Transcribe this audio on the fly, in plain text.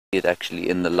it actually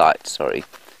in the light, sorry.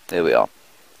 There we are.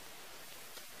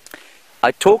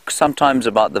 I talk sometimes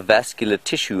about the vascular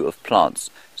tissue of plants.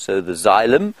 So the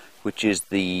xylem, which is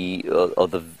the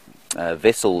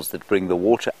vessels that bring the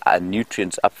water and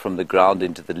nutrients up from the ground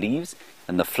into the leaves,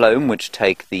 and the phloem, which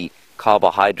take the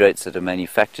carbohydrates that are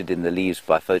manufactured in the leaves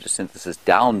by photosynthesis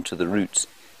down to the roots.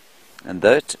 And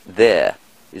that there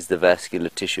is the vascular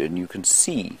tissue, and you can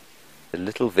see the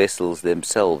little vessels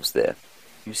themselves there.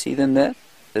 You see them there?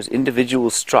 Those individual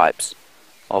stripes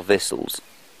are vessels,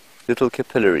 little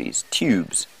capillaries,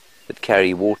 tubes that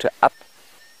carry water up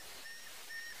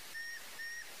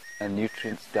and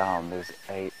nutrients down. There's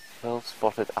a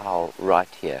pearl-spotted owl right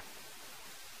here.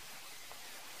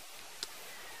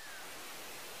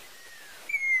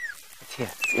 It's here,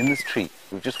 it's in this tree.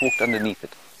 We've just walked underneath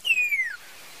it.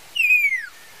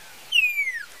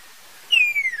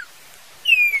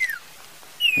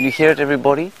 Can you hear it,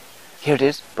 everybody? Here it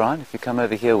is, Brian. If you come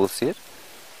over here, we'll see it.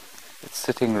 It's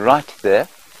sitting right there,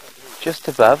 just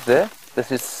above there.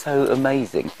 This is so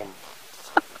amazing.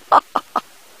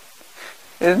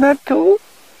 Isn't that cool?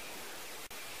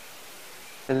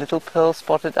 The little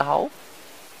pearl-spotted owl.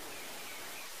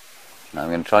 Now I'm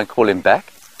going to try and call him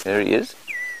back. There he is.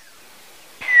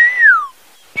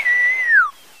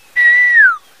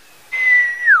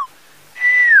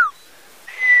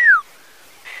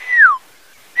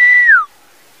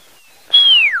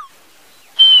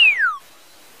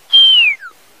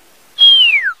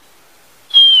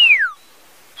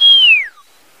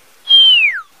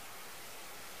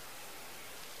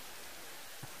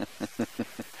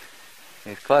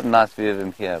 It's quite a nice view of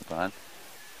him here, Brian.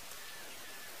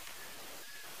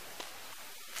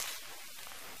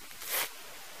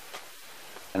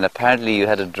 And apparently you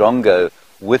had a drongo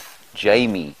with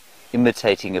Jamie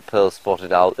imitating a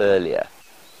pearl-spotted owl earlier.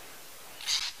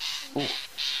 Ooh.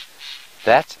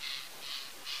 That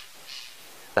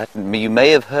you may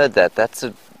have heard that. That's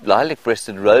a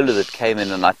lilac-breasted roller that came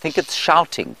in, and I think it's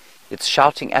shouting. It's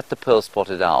shouting at the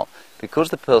pearl-spotted owl. Because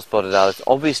the pearl-spotted owl is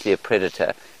obviously a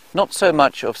predator, not so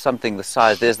much of something the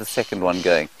size. There's the second one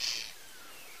going.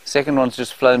 Second one's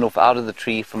just flown off out of the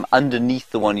tree from underneath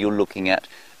the one you're looking at.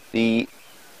 The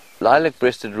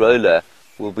lilac-breasted roller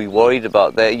will be worried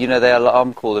about their, you know, they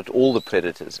alarm call at all the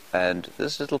predators. And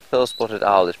this little pearl-spotted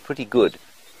owl is pretty good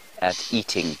at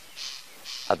eating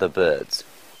other birds.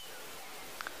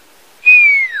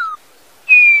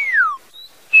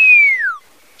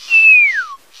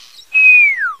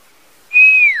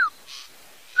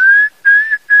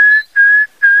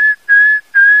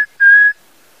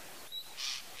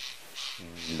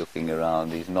 Looking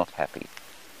around, he's not happy.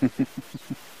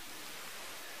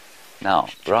 Now,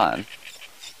 Brian,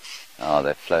 oh,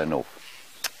 they've flown off.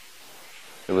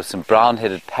 There were some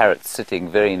brown-headed parrots sitting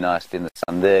very nicely in the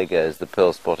sun. There goes the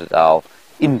pearl-spotted owl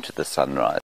into the sunrise.